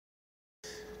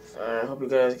I hope you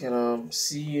guys can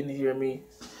see and hear me.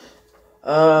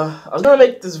 I was gonna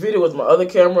make this video with my other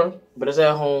camera, but it's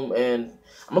at home, and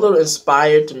I'm a little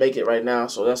inspired to make it right now,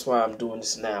 so that's why I'm doing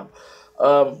this now.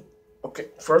 Okay,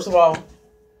 first of all,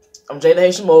 I'm Jay the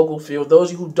Haitian Mogul. For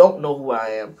those of you who don't know who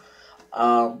I am,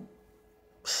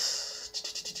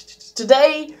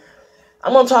 today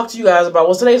I'm gonna talk to you guys about.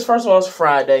 Well, today's first of all, it's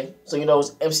Friday, so you know it's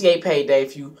MCA payday.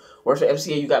 If you work for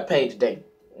MCA, you got paid today.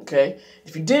 Okay,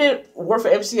 if you didn't work for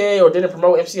MCA or didn't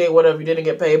promote MCA, whatever, you didn't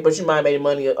get paid, but you might have made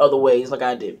money other ways, like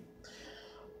I did.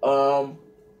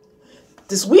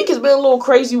 This week has been a little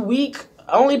crazy week,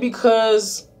 only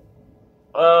because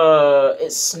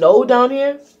it snowed down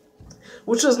here,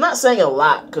 which is not saying a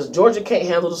lot, because Georgia can't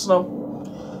handle the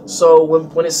snow. So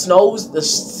when it snows, the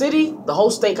city, the whole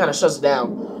state kind of shuts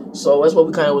down. So that's what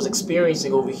we kind of was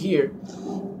experiencing over here.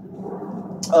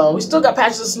 We still got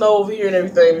patches of snow over here and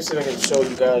everything. Let me see if I can show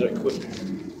you guys right quick.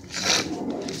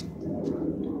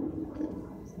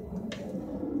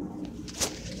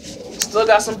 Still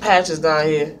got some patches down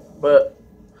here, but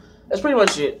that's pretty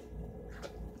much it.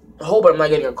 I hope I'm not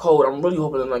getting a cold. I'm really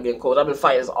hoping I'm not getting cold. I've been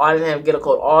fighting. I didn't have to get a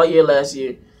cold all year last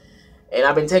year. And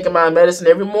I've been taking my medicine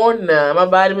every morning now, my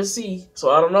vitamin C.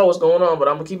 So I don't know what's going on, but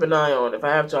I'm going to keep an eye on it. If I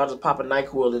have to, I'll just pop a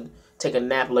NyQuil and take a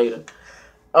nap later.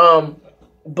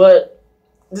 But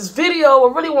this video,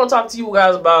 I really want to talk to you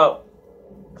guys about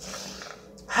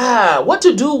what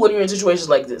to do when you're in situations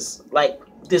like this. Like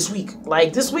this week.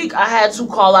 Like this week, I had to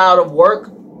call out of work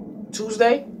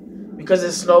Tuesday because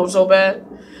it snowed so bad.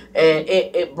 And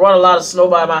it brought a lot of snow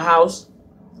by my house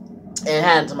and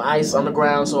had some ice on the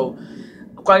ground. So,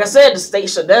 like I said, the state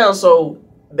shut down. So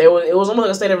it was almost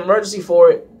like a state of emergency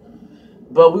for it.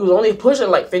 But we was only pushing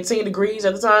like 15 degrees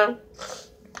at the time,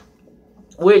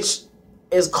 which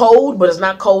is cold, but it's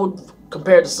not cold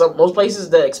compared to most places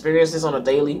that experience this on a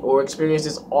daily or experience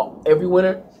this every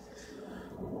winter.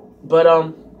 But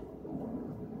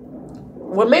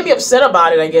what made me upset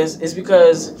about it, I guess, is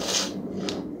because,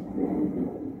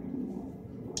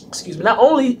 excuse me, not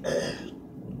only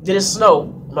did it snow,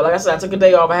 but like I said, I took a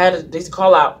day off. I had to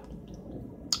call out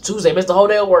Tuesday, missed the whole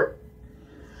day of work,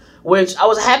 which I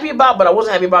was happy about, but I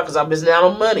wasn't happy about because I'm missing out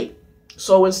on money.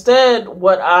 So instead,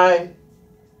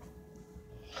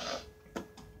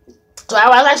 So I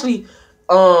was actually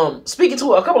speaking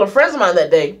to a couple of friends of mine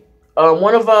that day.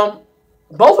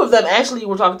 Both of them actually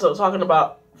were talking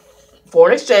about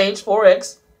foreign exchange,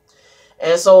 Forex.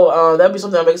 And so that'd be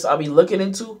something I'll be looking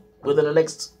into within the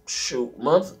next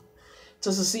month,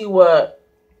 just to see what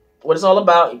it's all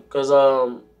about, because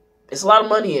it's a lot of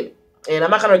money in it. And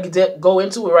I'm not gonna go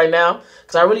into it right now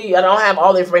because I don't have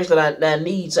all the information that I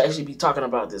need to actually be talking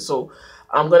about this. So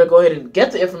I'm gonna go ahead and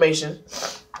get the information,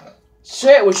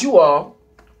 share it with you all,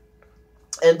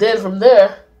 and then from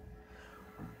there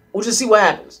we'll just see what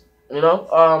happens. You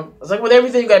know, it's like with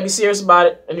everything, you gotta be serious about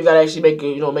it, and you gotta actually make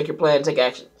your plan and take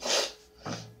action.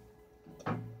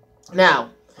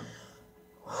 Now,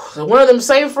 so one of them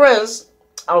same friends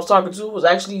I was talking to was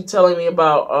actually telling me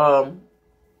about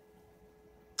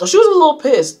she was a little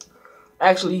pissed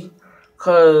actually,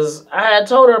 because I had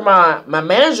told her my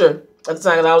manager at the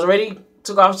time, because I was already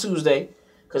took off Tuesday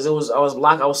because I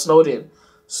was snowed in.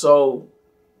 So,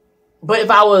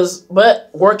 but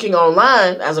working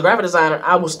online as a graphic designer,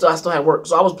 I still had work.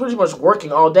 So I was pretty much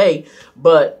working all day,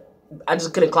 but I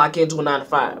just couldn't clock into a 9 to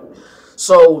 5.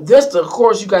 So this, of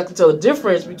course, you guys can tell the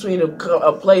difference between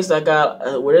a place that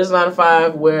got where there's 9 to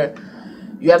 5, where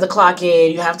you have to clock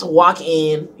in, you have to walk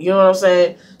in. You know what I'm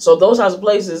saying? So those types of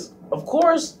places, of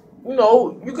course, you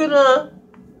know, you're gonna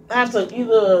have to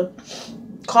either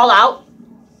call out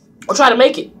or try to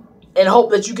make it and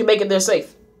hope that you can make it there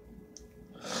safe.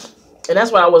 And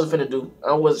that's what I wasn't finna do.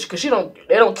 Because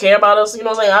they don't care about us. You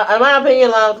know what I'm saying? In my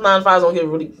opinion, 9 to 5s don't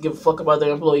really give a fuck about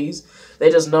their employees.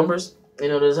 They're just numbers. You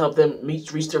know, just help them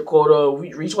reach their quota,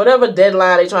 reach whatever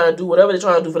deadline they're trying to do, whatever they're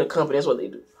trying to do for the company. That's what they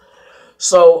do.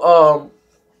 So,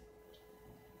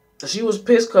 she was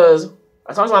pissed because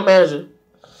I talked to my manager,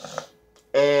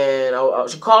 and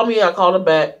she called me. I called her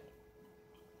back.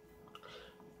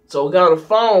 So we got on the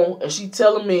phone, and she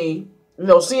telling me, you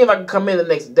know, seeing if I can come in the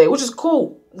next day, which is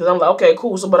cool. Because I'm like, okay,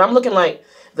 cool. So, but I'm looking like,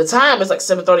 the time is like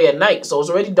 7:30 at night, so it's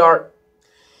already dark.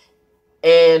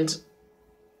 And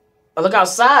I look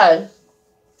outside,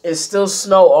 it's still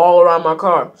snow all around my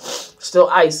car. Still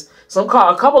ice. A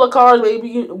couple of cars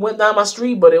maybe went down my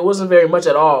street, but it wasn't very much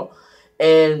at all.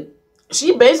 And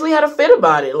she basically had a fit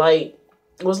about it. Like,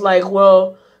 it was like,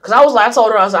 well, because I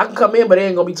told her, I can come in, but it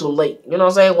ain't going to be too late. You know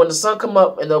what I'm saying? When the sun come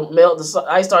up and the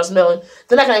ice starts melting,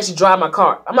 then I can actually drive my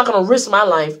car. I'm not going to risk my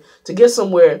life to get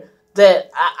somewhere that,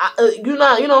 you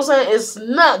know what I'm saying? It's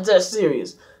not that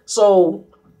serious. So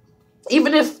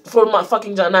even if for my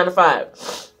fucking job 9 to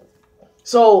 5.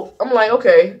 So I'm like,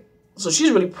 okay. So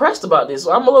she's really pressed about this.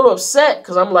 So I'm a little upset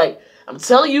because I'm like, I'm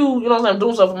telling you, you know what I'm saying, I'm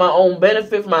doing stuff for my own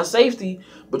benefit, for my safety,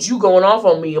 but you going off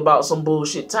on me about some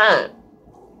bullshit time.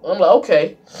 I'm like,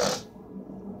 okay.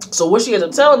 So what she ends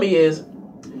up telling me is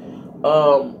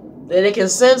that they can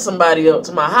send somebody up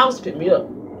to my house to pick me up.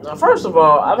 Now, first of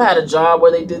all, I've had a job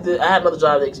where they did this. I had another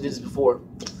job that did this before.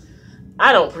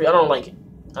 I don't like it.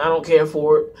 I don't care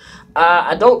for it.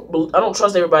 I don't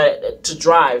trust everybody to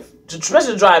drive,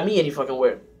 especially to drive me any fucking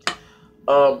where.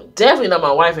 Definitely not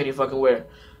my wife any fucking where.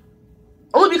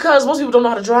 Only because most people don't know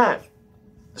how to drive.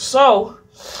 So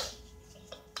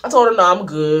I told her, no, I'm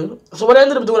good. So what I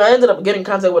ended up doing, I ended up getting in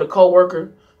contact with a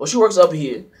co-worker. Well, she works up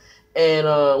here,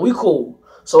 and we cool.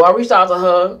 So I reached out to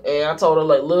her, and I told her,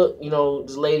 like, look, you know,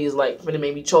 this lady is, like, finna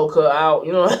make me choke her out.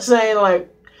 You know what I'm saying?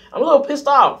 Like, I'm a little pissed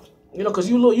off. You know, because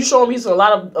you showing me a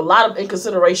lot of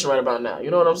inconsideration right about now. You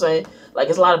know what I'm saying? Like,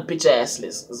 it's a lot of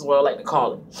bitch-assness is what I like to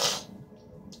call it.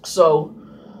 So,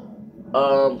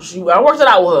 I worked it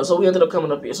out with her, so we ended up coming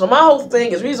up here. So my whole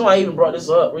thing is, the reason why I even brought this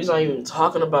up, the reason why I'm even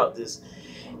talking about this,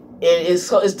 is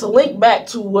to link back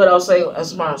to what I was saying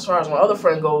as far as my other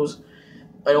friend goes,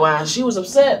 and why she was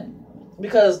upset.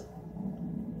 Because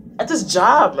at this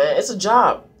job, man, it's a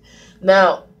job.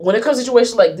 Now, when it comes to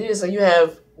situations like this, and you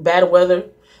have bad weather,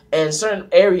 and certain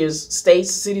areas,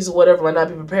 states, cities, or whatever, might not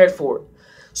be prepared for it.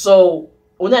 So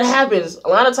when that happens, a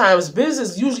lot of times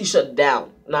business usually shut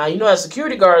down. Now, you know, as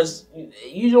security guards,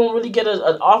 you don't really get an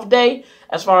off day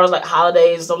as far as like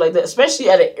holidays and stuff like that, especially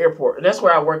at an airport. And that's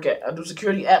where I work at. I do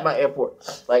security at my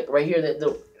airport, like right here.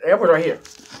 The airport right here,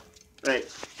 right?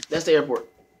 That's the airport.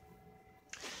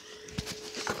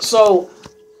 So,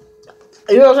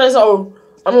 you know what I'm saying? So,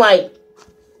 I'm like,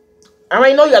 I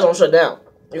already know you guys don't shut down.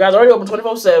 You guys are already open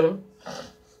 24/7.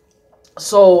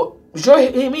 So, be sure to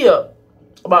hit me up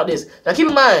about this. Now, keep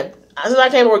in mind, since I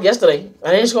came to work yesterday,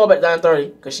 I didn't go back at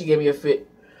 9:30 because she gave me a fit.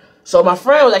 So, my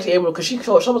friend was actually able to, because she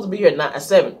was supposed to be here at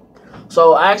 7.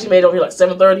 So, I actually made it over here like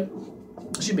 7:30.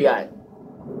 She'd be alright.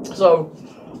 So,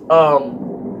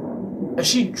 and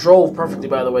she drove perfectly,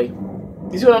 by the way.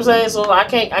 You see what I'm saying? So I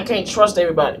can't trust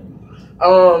everybody.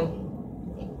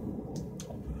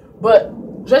 But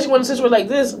especially when a situation like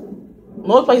this,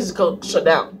 most places shut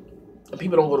down and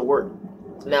people don't go to work.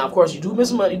 Now, of course, you do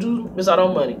miss money, you do miss out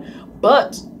on money,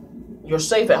 but you're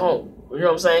safe at home. You know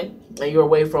what I'm saying? And you're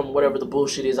away from whatever the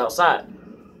bullshit is outside.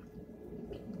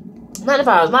 9 to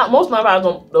 5s, most 9 to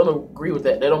 5s don't agree with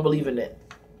that. They don't believe in that.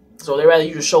 So they rather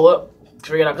you just show up,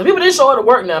 figure it out. Because people didn't show up to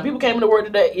work now. People came into work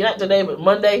today, not today, but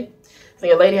Monday. I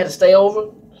think a lady had to stay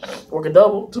over, work a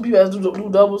double. 2 people had to do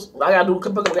doubles. I got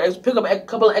to pick up a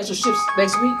couple of extra shifts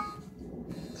next week.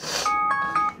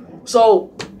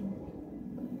 So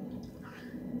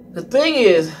the thing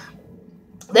is,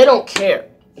 they don't care.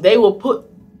 They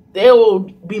will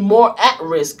be more at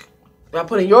risk by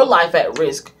putting your life at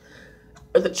risk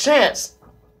with the chance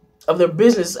of their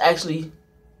business actually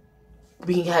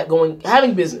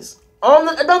having business on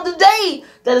the day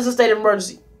that is a state of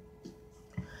emergency.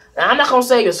 Now, I'm not gonna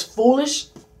say it's foolish,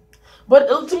 but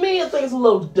to me, I think it's a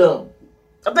little dumb.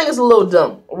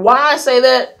 Why I say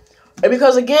that?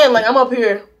 Because again, like I'm up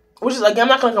here, which is like I'm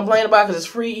not gonna complain about because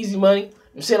it's free, easy money.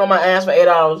 I'm sitting on my ass for 8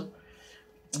 hours.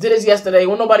 Did this yesterday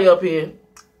with nobody up here.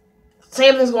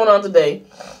 Same thing's going on today.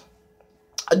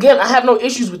 Again, I have no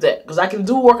issues with that because I can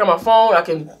do work on my phone. I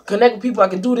can connect with people. I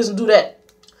can do this and do that.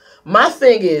 My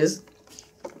thing is,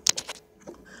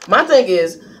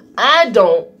 I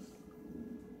don't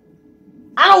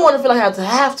want to feel like I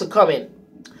have to come in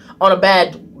on a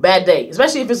bad day,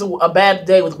 especially if it's a bad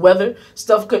day with weather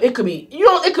stuff. It could be,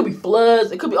 it could be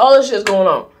floods. It could be all this shit's going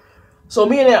on. So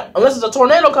unless it's a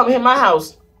tornado coming hit my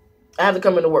house, I have to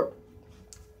come into work.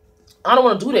 I don't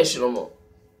want to do that shit no more.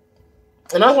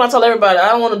 And that's why I tell everybody I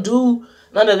don't want to do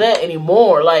none of that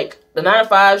anymore. Like the 9 to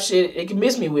 5 shit, it can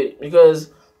miss me with it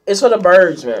because it's for the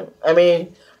birds, man. I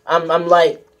mean, I'm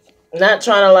like not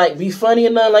trying to like be funny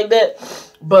or nothing like that,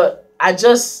 but I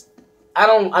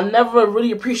never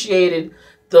really appreciated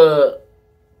the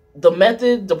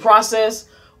method, the process,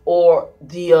 or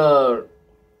the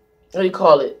what do you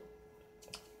call it?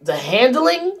 The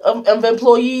handling of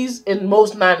employees in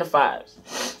most 9 to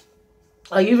 5s.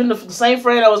 Like even the same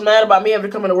friend that was mad about me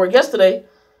having to come into work yesterday,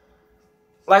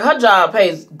 like her job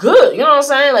pays good. You know what I'm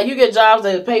saying? Like you get jobs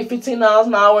that pay $15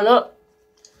 an hour and up,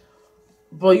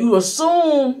 but you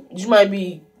assume you might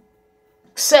be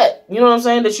set. You know what I'm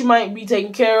saying? That you might be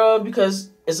taken care of because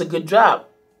it's a good job.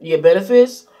 You get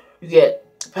benefits, you get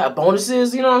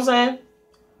bonuses. You know what I'm saying?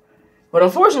 But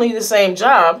unfortunately, the same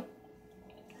job,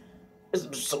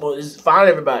 It's fine,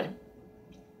 everybody.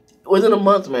 Within a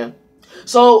month, man.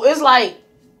 So it's like,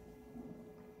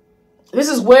 this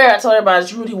is where I tell everybody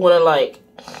that you really want to like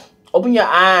open your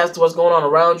eyes to what's going on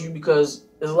around you, because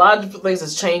there's a lot of different things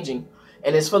that's changing,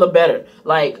 and it's for the better.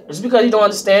 Like, just because you don't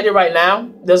understand it right now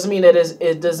doesn't mean that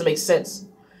it doesn't make sense.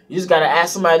 You just gotta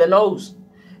ask somebody that knows.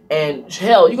 And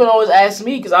hell, you can always ask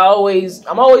me, because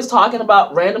I'm always talking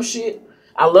about random shit.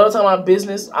 I love talking about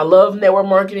business. I love network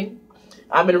marketing.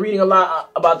 I've been reading a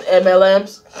lot about the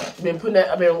MLMs. I've been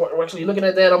actually looking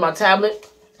at that on my tablet.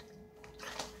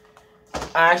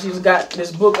 I actually just got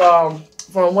this book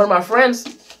from one of my friends.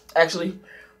 Actually,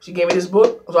 she gave me this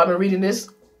book, so I've been reading this.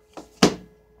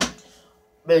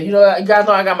 But you guys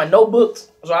know I got my notebooks,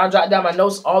 so I jot down my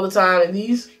notes all the time in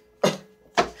these.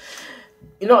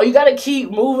 You know, you gotta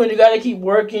keep moving, you gotta keep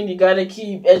working, you gotta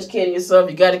keep educating yourself,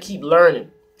 you gotta keep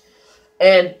learning.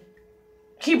 And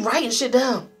keep writing shit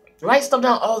down. Write stuff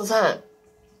down all the time.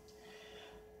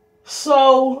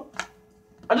 So,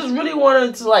 I just really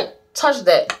wanted to, like, touch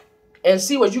that and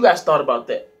see what you guys thought about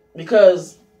that.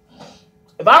 Because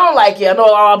if I don't like it, I know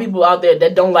a lot of people out there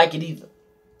that don't like it either.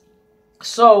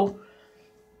 So,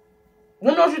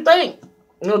 let me know what you think.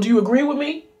 You know, do you agree with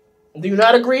me? Do you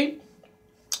not agree?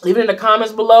 Leave it in the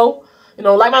comments below. You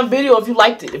know, like my video if you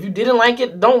liked it. If you didn't like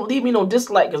it, don't leave me no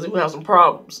dislike, because we're going to have some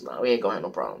problems. No, we ain't going to have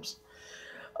no problems.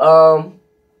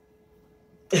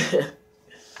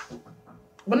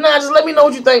 But nah, just let me know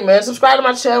what you think, man. Subscribe to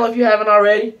my channel if you haven't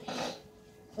already.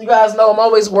 You guys know I'm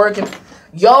always working.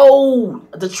 Yo,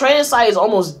 the training site is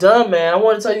almost done, man. I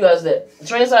want to tell you guys that. The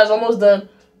training site is almost done.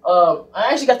 I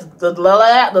actually got the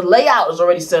layout is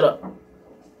already set up.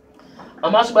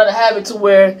 I'm actually about to have it to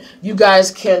where you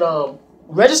guys can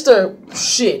register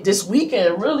shit this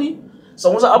weekend, really. So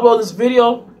once I upload this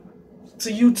video to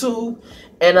YouTube,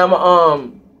 and I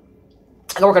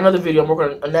can work on another video. I'm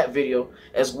working on that video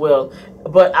as well.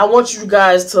 But I want you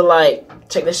guys to like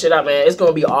check this shit out, man. It's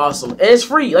gonna be awesome, and it's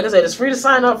free. Like I said, it's free to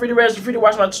sign up, free to register, free to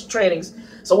watch my trainings.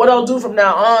 So what I'll do from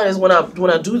now on is when I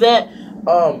do that,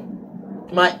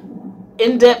 my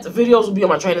in-depth videos will be on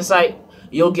my training site.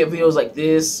 You'll get videos like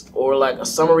this, or like a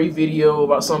summary video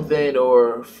about something,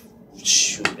 or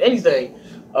shoot, anything.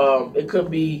 It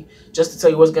could be just to tell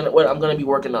you what I'm gonna be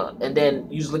working on, and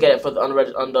then you just look at it for the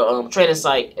on the training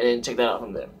site, and then check that out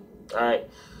from there. All right.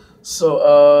 So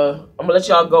I'm gonna let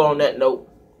y'all go on that note.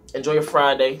 Enjoy your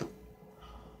Friday.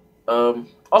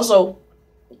 Also,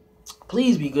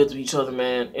 please be good to each other,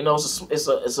 man. You know, it's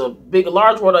a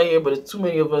large world out here, but it's too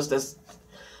many of us that's,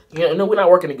 you know, we're not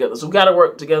working together. So we gotta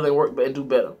work together and do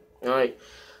better. All right.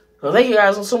 So thank you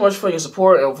guys so much for your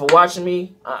support and for watching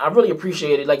me. I really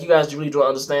appreciate it. Like, you guys really don't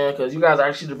understand, because you guys are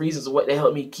actually the reasons of what they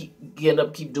help me keep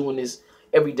doing this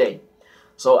every day.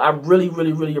 So I really,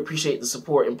 really, really appreciate the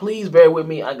support. And please bear with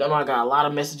me. I know I got a lot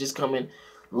of messages coming.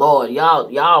 Lord,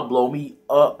 y'all blow me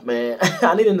up, man.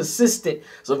 I need an assistant.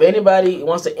 So if anybody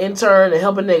wants to intern and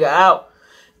help a nigga out,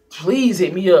 please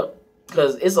hit me up.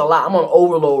 Because it's a lot. I'm on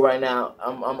overload right now.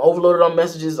 I'm overloaded on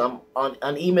messages. I'm on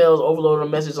emails, overloaded on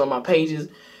messages on my pages.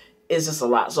 It's just a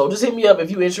lot. So just hit me up if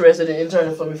you're interested in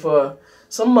interning for me for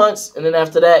some months. And then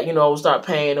after that, you know, we'll start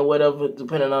paying or whatever,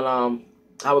 depending on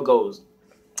how it goes.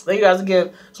 Thank you guys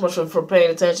again so much for paying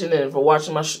attention and for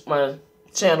watching my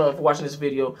channel and for watching this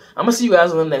video. I'm going to see you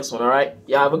guys on the next one, all right?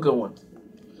 Y'all have a good one.